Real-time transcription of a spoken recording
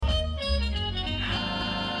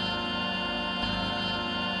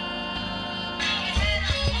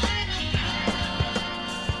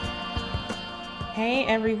Hey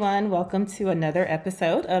everyone, welcome to another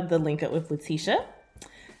episode of the Link Up with Letitia.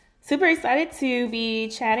 Super excited to be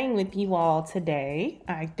chatting with you all today.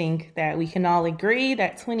 I think that we can all agree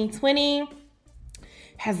that 2020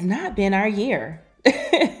 has not been our year.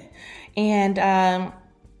 And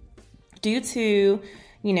due to,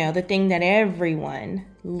 the thing that everyone,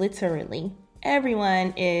 literally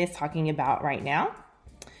everyone is talking about right now,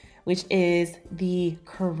 which is the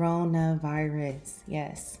coronavirus.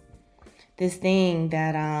 Yes. This thing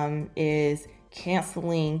that is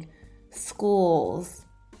canceling schools,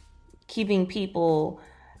 keeping people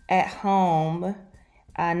at home,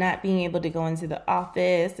 not being able to go into the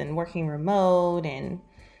office and working remote, and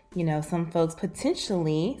some folks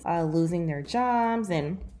potentially losing their jobs,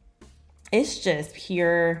 and it's just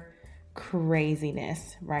pure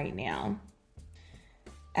craziness right now.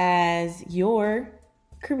 As your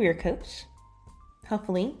career coach,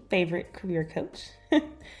 hopefully favorite career coach,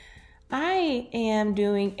 I am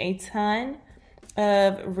doing a ton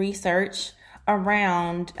of research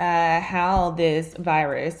around how this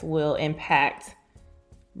virus will impact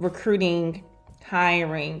recruiting,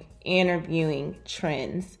 hiring, interviewing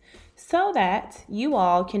trends, so that you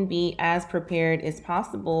all can be as prepared as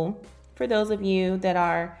possible for those of you that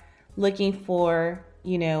are looking for,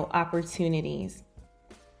 opportunities.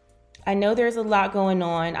 I know there's a lot going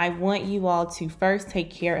on. I want you all to first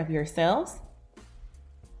take care of yourselves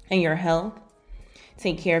and your health,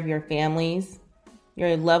 take care of your families,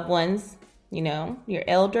 your loved ones, your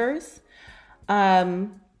elders. But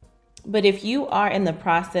if you are in the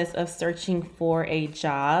process of searching for a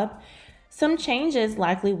job, some changes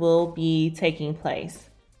likely will be taking place.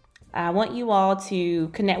 I want you all to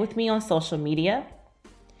connect with me on social media.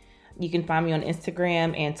 You can find me on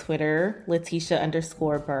Instagram and Twitter,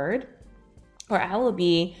 Letitia_Bird, where I will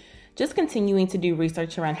be just continuing to do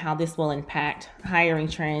research around how this will impact hiring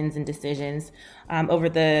trends and decisions over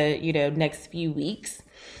the next few weeks.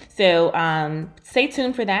 So stay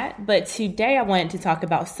tuned for that. But today I wanted to talk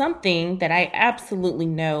about something that I absolutely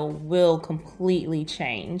know will completely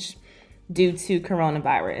change due to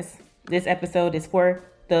coronavirus. This episode is for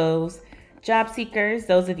those job seekers,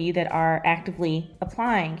 those of you that are actively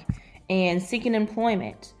applying and seeking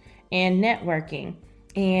employment and networking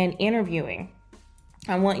and interviewing.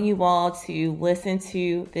 I want you all to listen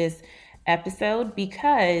to this episode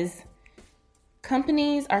because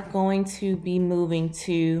companies are going to be moving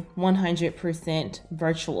to 100%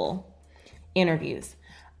 virtual interviews.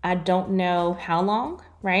 I don't know how long,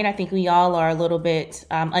 right? I think we all are a little bit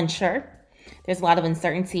unsure. There's a lot of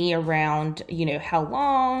uncertainty around, how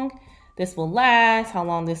long this will last, how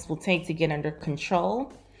long this will take to get under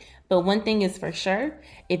control. But one thing is for sure,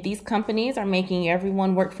 if these companies are making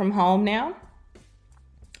everyone work from home now,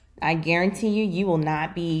 I guarantee you will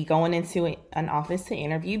not be going into an office to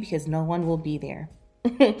interview because no one will be there.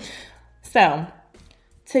 So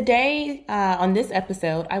today on this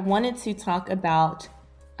episode, I wanted to talk about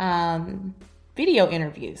video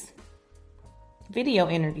interviews. Video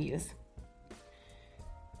interviews.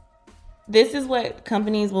 This is what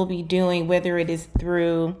companies will be doing, whether it is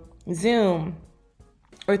through Zoom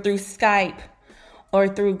or through Skype or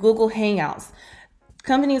through Google Hangouts.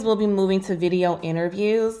 Companies will be moving to video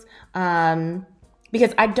interviews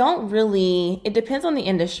because it depends on the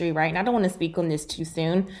industry, right? And I don't want to speak on this too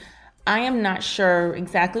soon. I am not sure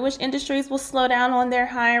exactly which industries will slow down on their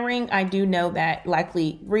hiring. I do know that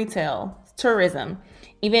likely retail, tourism,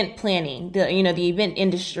 event planning, the event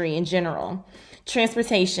industry in general,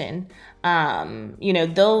 transportation,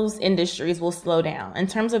 those industries will slow down. In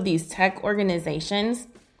terms of these tech organizations,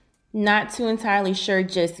 not too entirely sure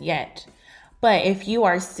just yet. But if you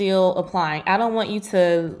are still applying, I don't want you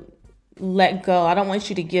to let go. I don't want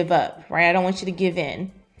you to give up, right? I don't want you to give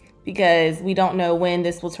in because we don't know when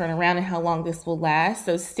this will turn around and how long this will last.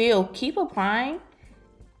 So still keep applying,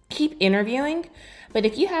 keep interviewing. But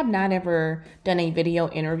if you have not ever done a video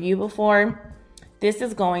interview before, this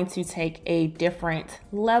is going to take a different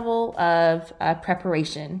level of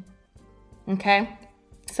preparation. Okay?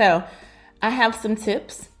 So I have some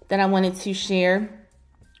tips that I wanted to share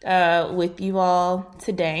with you all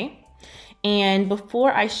today. And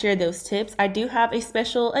before I share those tips, I do have a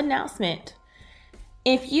special announcement.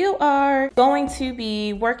 If you are going to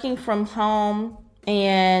be working from home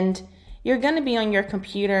and you're going to be on your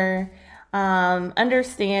computer,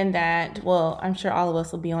 understand that, well, I'm sure all of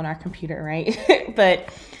us will be on our computer, right? But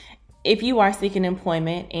if you are seeking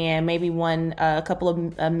employment and maybe a couple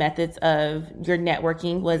of methods of your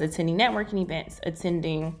networking was attending networking events,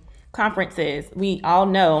 attending conferences. We all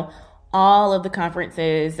know all of the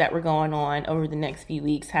conferences that were going on over the next few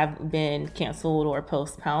weeks have been canceled or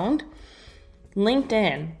postponed.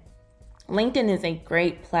 LinkedIn LinkedIn is a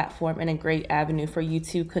great platform and a great avenue for you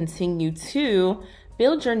to continue to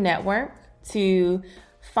build your network, to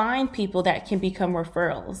find people that can become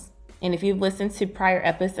referrals. And if you've listened to prior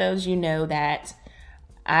episodes, you know that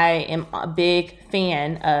I am a big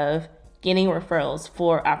fan of getting referrals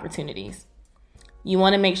for opportunities. You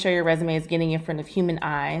want to make sure your resume is getting in front of human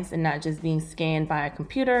eyes and not just being scanned by a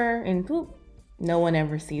computer and whoop, no one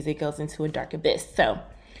ever sees it, goes into a dark abyss. So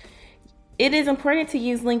it is important to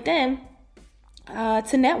use LinkedIn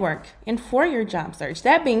to network and for your job search.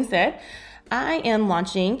 That being said, I am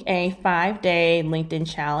launching a 5-day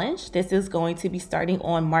LinkedIn challenge. This is going to be starting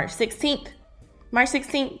on March 16th. March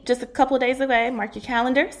 16th, just a couple of days away. Mark your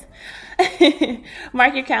calendars.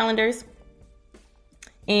 Mark your calendars.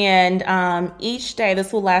 And each day,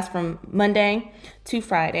 this will last from Monday to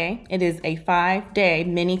Friday. It is a 5-day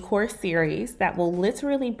mini course series that will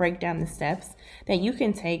literally break down the steps that you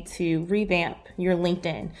can take to revamp your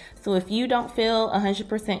LinkedIn. So if you don't feel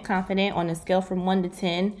 100% confident on a scale from 1 to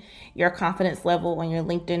 10, your confidence level on your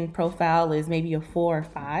LinkedIn profile is maybe a 4 or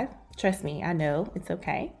 5. Trust me, I know it's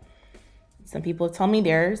okay. Some people have told me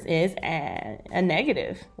theirs is a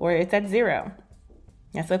negative or it's at 0.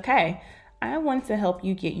 That's okay. I want to help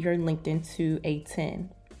you get your LinkedIn to a 10.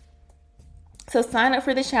 So sign up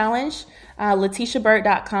for the challenge,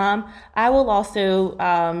 LetitiaBird.com. I will also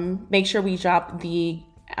make sure we drop a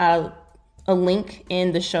link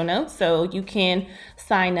in the show notes so you can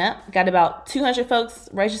sign up. Got about 200 folks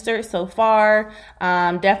registered so far.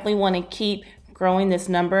 Definitely want to keep growing this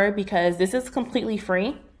number because this is completely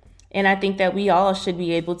free. And I think that we all should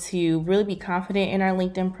be able to really be confident in our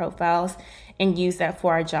LinkedIn profiles and use that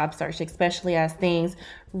for our job search, especially as things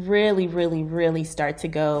really start to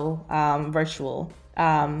go virtual.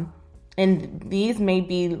 And these may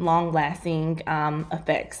be long-lasting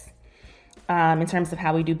effects in terms of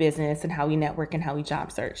how we do business and how we network and how we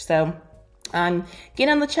job search. So get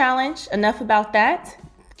on the challenge. Enough about that.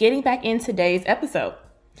 Getting back in today's episode.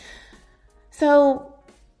 So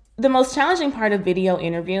the most challenging part of video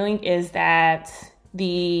interviewing is that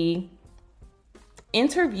the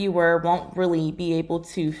interviewer won't really be able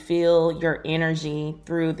to feel your energy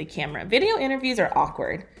through the camera. Video interviews are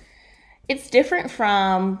awkward. It's different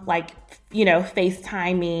from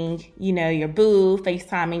FaceTiming, your boo,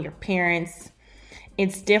 FaceTiming your parents.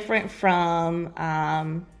 It's different from,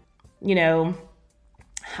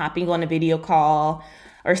 hopping on a video call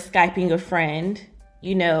or Skyping a friend.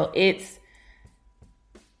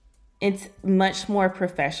 It's much more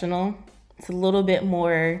professional. It's a little bit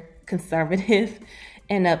more conservative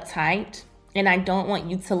and uptight. And I don't want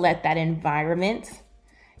you to let that environment,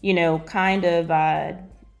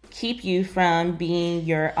 keep you from being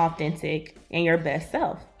your authentic and your best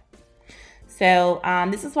self. So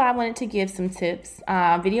this is why I wanted to give some tips.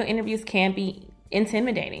 Video interviews can be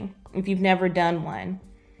intimidating if you've never done one.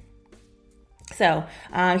 So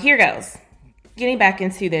here goes. Getting back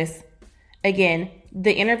into this again.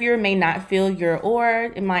 The interviewer may not feel your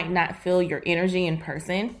aura. It might not feel your energy in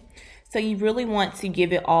person. So you really want to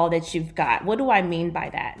give it all that you've got. What do I mean by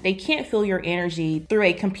that? They can't feel your energy through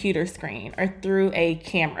a computer screen or through a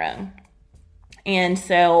camera. And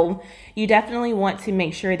so you definitely want to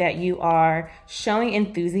make sure that you are showing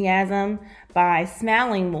enthusiasm by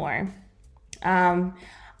smiling more.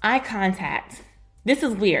 Eye contact. This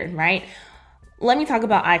is weird, right? Let me talk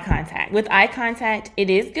about eye contact. With eye contact, it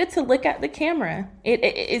is good to look at the camera.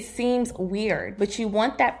 It seems weird, but you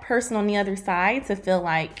want that person on the other side to feel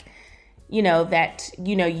like, that,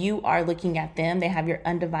 you are looking at them. They have your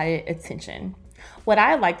undivided attention. What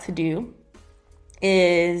I like to do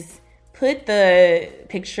is put the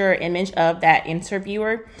picture image of that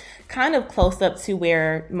interviewer kind of close up to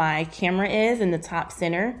where my camera is in the top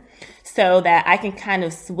center so that I can kind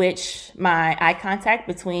of switch my eye contact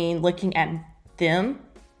between looking at them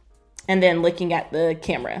and then looking at the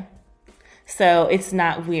camera. So it's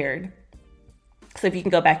not weird. So if you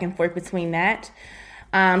can go back and forth between that.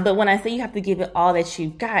 But when I say you have to give it all that you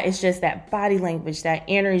got, it's just that body language, that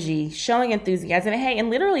energy, showing enthusiasm, and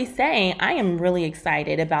literally saying, I am really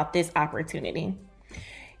excited about this opportunity.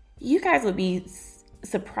 You guys would be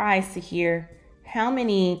surprised to hear how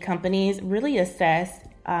many companies really assess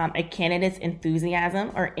a candidate's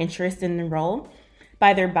enthusiasm or interest in the role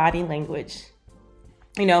by their body language.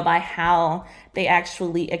 By how they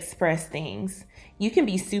actually express things. You can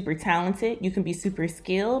be super talented. You can be super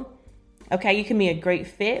skilled. Okay, you can be a great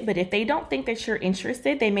fit. But if they don't think that you're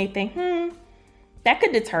interested, they may think, that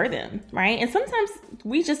could deter them, right? And sometimes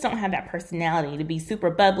we just don't have that personality to be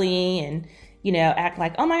super bubbly and, act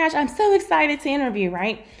like, oh my gosh, I'm so excited to interview,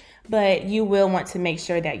 right? But you will want to make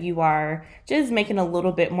sure that you are just making a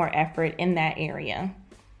little bit more effort in that area.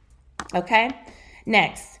 Okay.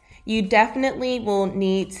 Next, you definitely will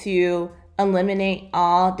need to eliminate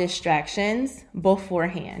all distractions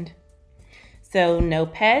beforehand. So no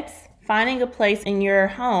pets, finding a place in your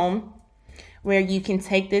home where you can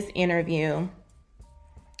take this interview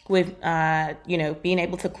with, being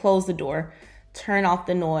able to close the door, turn off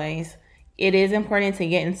the noise. It is important to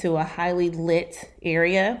get into a highly lit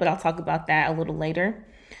area, but I'll talk about that a little later.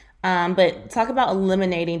 But talk about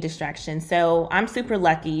eliminating distractions. So I'm super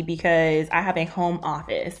lucky because I have a home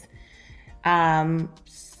office.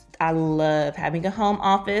 I love having a home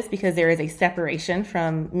office because there is a separation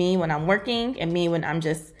from me when I'm working and me when I'm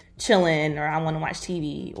just chilling or I want to watch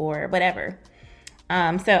TV or whatever.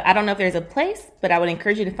 So I don't know if there's a place, but I would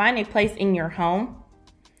encourage you to find a place in your home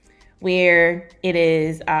where it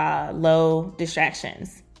is low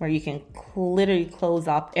distractions, where you can literally close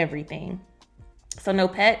off everything. So no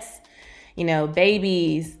pets,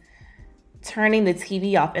 babies, turning the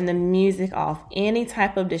TV off and the music off. Any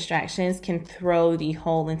type of distractions can throw the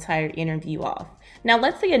whole entire interview off. Now,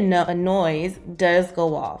 let's say a noise does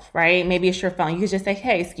go off, right? Maybe it's your phone. You could just say,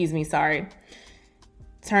 hey, excuse me, sorry.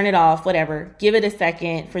 Turn it off, whatever. Give it a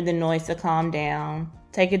second for the noise to calm down.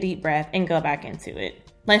 Take a deep breath and go back into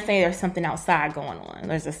it. Let's say there's something outside going on.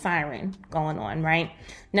 There's a siren going on, right?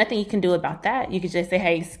 Nothing you can do about that. You could just say,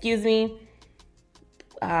 hey, excuse me.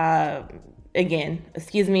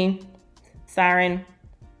 Excuse me. Siren,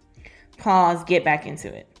 pause, get back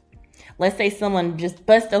into it. Let's say someone just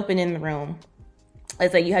bust open in the room.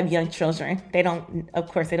 Let's say you have young children. They don't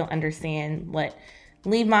understand what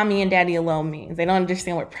leave mommy and daddy alone means. They don't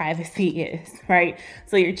understand what privacy is, right?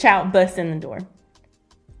 So your child busts in the door.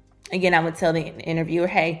 Again, I would tell the interviewer,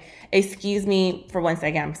 hey, excuse me for 1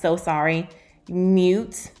 second. I'm so sorry.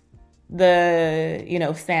 Mute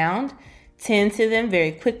the, sound. Tend to them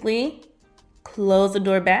very quickly. Close the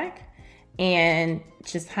door back. And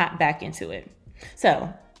just hop back into it.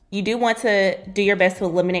 So you do want to do your best to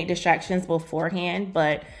eliminate distractions beforehand,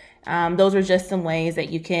 but those are just some ways that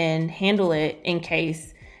you can handle it in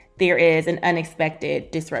case there is an unexpected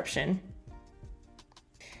disruption.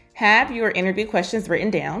 Have your interview questions written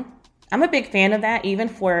down. I'm a big fan of that, even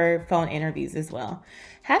for phone interviews as well.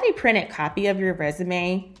 Have a printed copy of your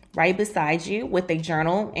resume right beside you with a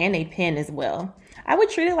journal and a pen as well. I would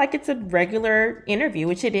treat it like it's a regular interview,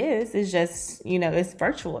 which it is. It's just, it's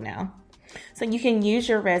virtual now. So you can use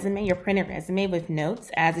your resume, your printed resume with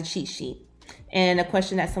notes as a cheat sheet. And a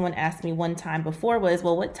question that someone asked me one time before was,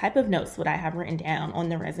 well, what type of notes would I have written down on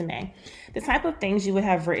the resume? The type of things you would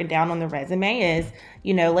have written down on the resume is,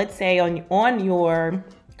 let's say on your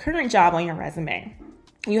current job on your resume,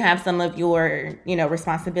 you have some of your,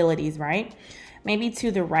 responsibilities, right? Maybe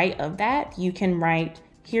to the right of that, you can write,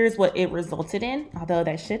 here's what it resulted in, although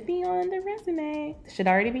that should be on the resume. It should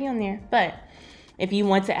already be on there. But if you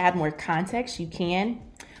want to add more context, you can.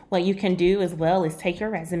 What you can do as well is take your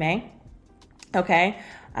resume, okay?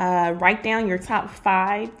 Write down your top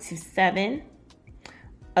 5 to 7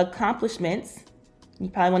 accomplishments. You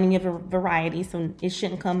probably want to give a variety, so it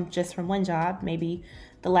shouldn't come just from one job, maybe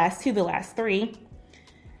the last 2, the last 3.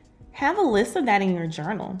 Have a list of that in your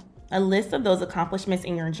journal, a list of those accomplishments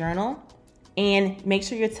in your journal. And make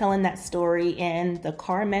sure you're telling that story in the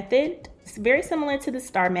CAR method. It's very similar to the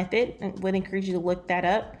STAR method. I would encourage you to look that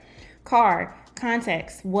up. CAR,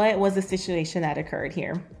 context. What was the situation that occurred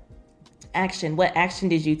here? Action. What action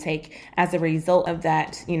did you take as a result of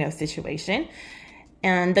that, situation?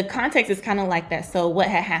 And the context is kind of like that. So what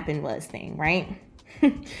had happened was thing, right?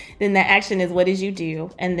 Then the action is what did you do?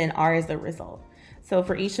 And then R is the result. So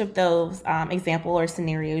for each of those example or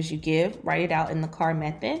scenarios you give, write it out in the CAR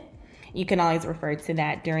method. You can always refer to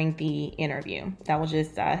that during the interview. That will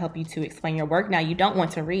just help you to explain your work. Now, you don't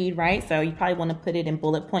want to read, right? So you probably want to put it in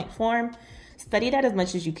bullet point form. Study that as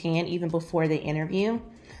much as you can, even before the interview.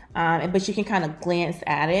 But you can kind of glance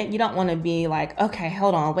at it. You don't want to be like, okay,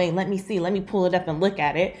 hold on, wait, let me see. Let me pull it up and look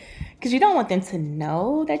at it. Because you don't want them to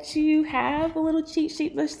know that you have a little cheat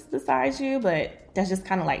sheet beside you. But that's just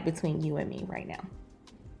kind of like between you and me right now.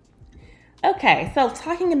 Okay, so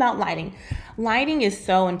talking about lighting. Lighting is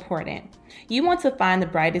so important. You want to find the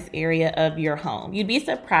brightest area of your home. You'd be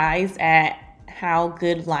surprised at how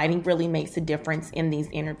good lighting really makes a difference in these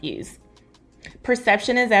interviews.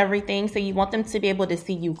 Perception is everything, so you want them to be able to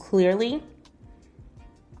see you clearly.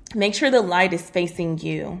 Make sure the light is facing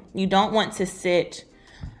you. You don't want to sit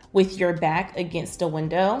with your back against a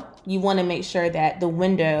window. You want to make sure that the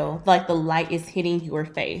window, like the light, is hitting your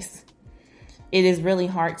face. It is really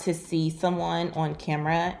hard to see someone on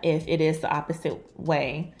camera if it is the opposite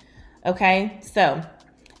way. Okay, so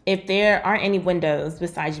if there aren't any windows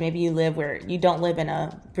beside you, maybe you live where you don't live in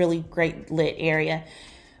a really great lit area,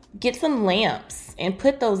 Get some lamps and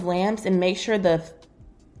put those lamps and make sure the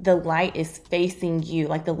light is facing you,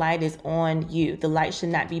 like the light is on you. The light should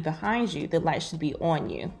not be behind you. The light should be on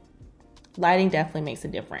you. Lighting definitely makes a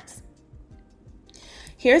difference.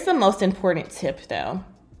 Here's the most important tip though.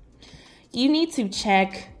 You need to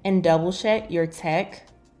check and double check your tech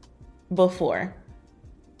before.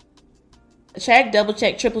 Check, double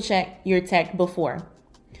check, triple check your tech before.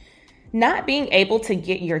 Not being able to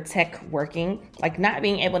get your tech working, like not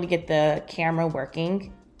being able to get the camera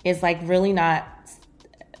working is like really not,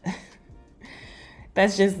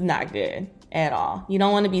 that's just not good at all. You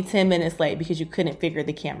don't want to be 10 minutes late because you couldn't figure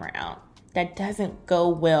the camera out. That doesn't go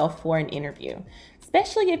well for an interview,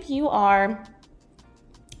 especially if you are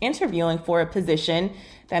interviewing for a position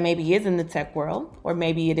that maybe is in the tech world, or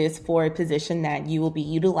maybe it is for a position that you will be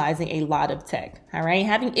utilizing a lot of tech. All right.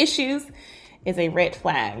 Having issues is a red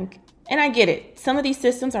flag. And I get it. Some of these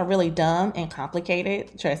systems are really dumb and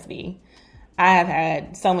complicated. Trust me. I have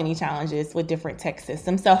had so many challenges with different tech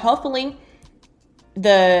systems. So hopefully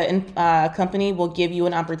the company will give you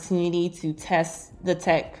an opportunity to test the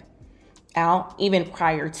tech out even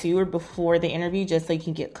prior to or before the interview, just so you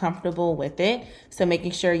can get comfortable with it. So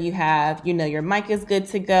making sure you have, your mic is good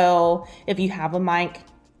to go. If you have a mic,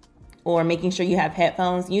 or making sure you have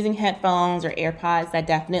headphones, using headphones or AirPods, that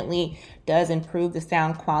definitely does improve the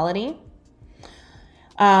sound quality.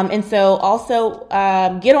 And so also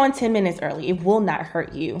get on 10 minutes early. It will not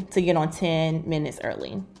hurt you to get on 10 minutes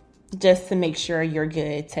early, just to make sure you're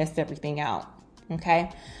good, test everything out, okay?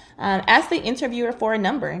 Ask the interviewer for a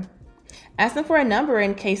number. Ask them for a number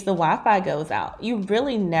in case the Wi-Fi goes out. You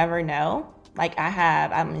really never know. Like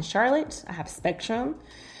I'm in Charlotte, I have Spectrum,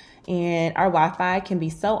 and our Wi-Fi can be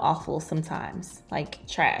so awful sometimes, like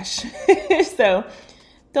trash. So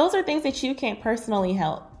those are things that you can't personally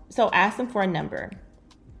help. So ask them for a number.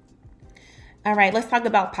 All right, let's talk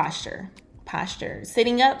about posture. Posture.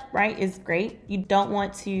 Sitting up, right, is great. You don't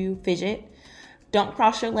want to fidget. Don't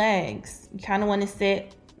cross your legs. You kind of want to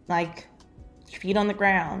sit like feet on the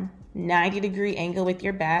ground, 90-degree angle with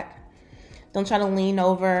your back. Don't try to lean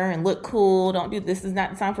over and look cool. Don't do this is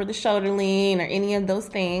not time for the shoulder lean or any of those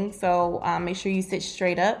things. So make sure you sit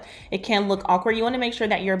straight up. It can look awkward. You want to make sure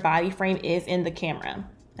that your body frame is in the camera.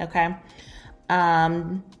 Okay.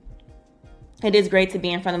 It is great to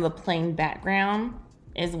be in front of a plain background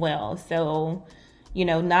as well. So,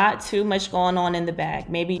 not too much going on in the back.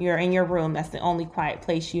 Maybe you're in your room. That's the only quiet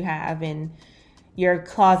place you have, and your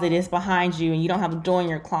closet is behind you and you don't have a door in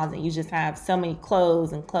your closet. You just have so many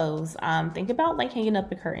clothes and clothes. Think about like hanging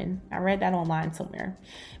up a curtain. I read that online somewhere.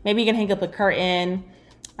 Maybe you can hang up a curtain.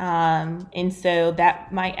 And so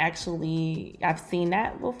that might actually, I've seen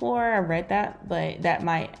that before. I read that, but that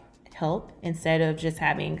might help instead of just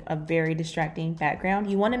having a very distracting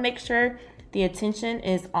background. You want to make sure the attention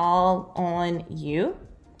is all on you.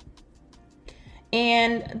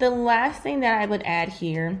 And the last thing that I would add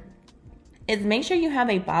here is make sure you have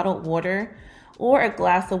a bottled water or a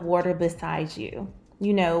glass of water beside you.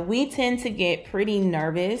 We tend to get pretty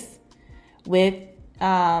nervous with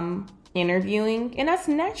interviewing, and that's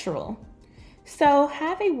natural. So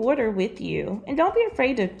have a water with you, and don't be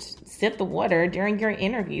afraid to sip the water during your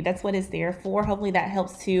interview. That's what it's there for. Hopefully that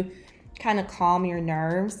helps to kind of calm your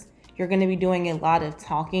nerves. You're going to be doing a lot of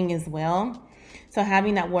talking as well. So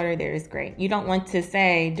having that water there is great. You don't want to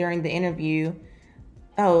say during the interview,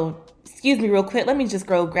 "Oh, excuse me real quick, let me just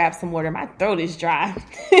go grab some water. My throat is dry,"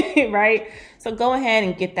 right? So go ahead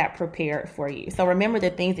and get that prepared for you. So remember the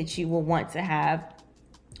things that you will want to have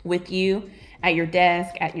with you at your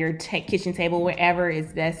desk, at your kitchen table, wherever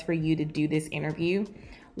is best for you to do this interview.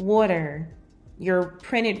 Water, your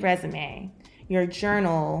printed resume, your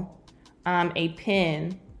journal, a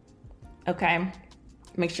pen, okay?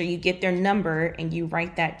 Make sure you get their number and you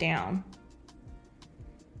write that down.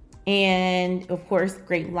 And of course,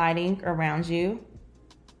 great lighting around you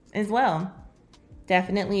as well.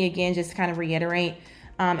 Definitely, again, just kind of reiterate,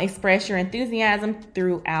 express your enthusiasm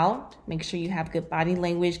throughout. Make sure you have good body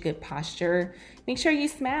language, good posture. Make sure you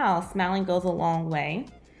smile. Smiling goes a long way.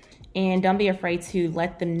 And don't be afraid to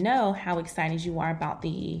let them know how excited you are about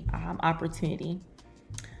the opportunity.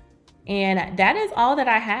 And that is all that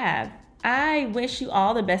I have. I wish you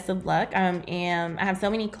all the best of luck. I have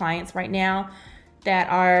so many clients right now that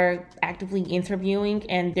are actively interviewing,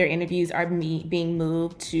 and their interviews are being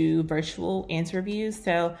moved to virtual interviews.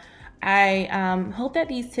 So I hope that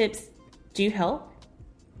these tips do help.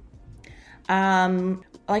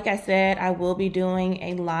 Like I said, I will be doing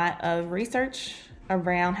a lot of research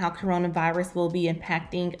around how coronavirus will be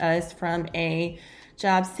impacting us from a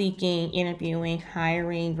job seeking, interviewing,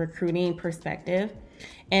 hiring, recruiting perspective.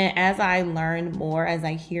 And as I learn more, as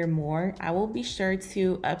I hear more, I will be sure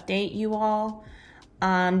to update you all.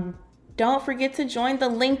 Don't forget to join the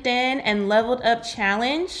LinkedIn and Leveled Up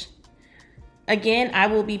Challenge. Again, I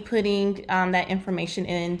will be putting that information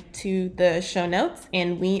into the show notes,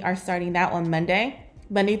 and we are starting that on Monday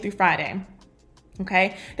through Friday.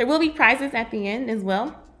 Okay, there will be prizes at the end as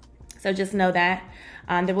well. So just know that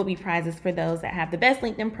there will be prizes for those that have the best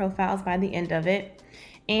LinkedIn profiles by the end of it.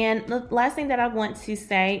 And the last thing that I want to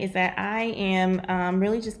say is that I am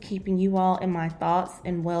really just keeping you all in my thoughts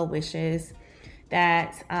and well wishes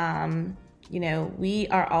that, we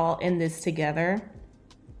are all in this together.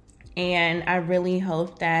 And I really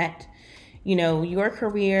hope that, your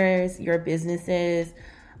careers, your businesses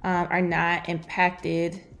are not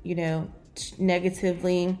impacted,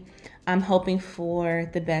 negatively. I'm hoping for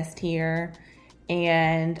the best here.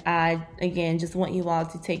 And I, again, just want you all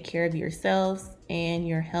to take care of yourselves and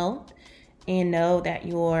your health and know that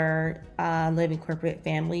your Living Corporate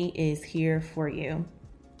family is here for you.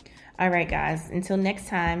 All right, guys, until next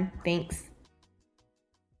time, thanks.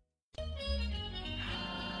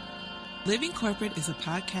 Living Corporate is a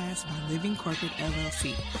podcast by Living Corporate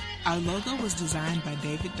LLC. Our logo was designed by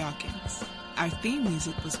David Dawkins. Our theme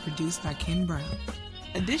music was produced by Ken Brown.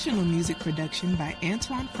 Additional music production by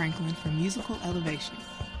Antoine Franklin for Musical Elevation.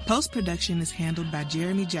 Post-production is handled by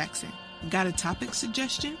Jeremy Jackson. Got a topic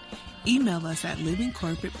suggestion? Email us at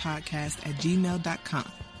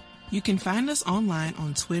livingcorporatepodcast@gmail.com. You can find us online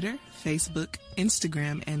on Twitter, Facebook,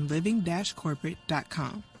 Instagram, and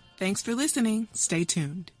living-corporate.com. Thanks for listening. Stay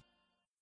tuned.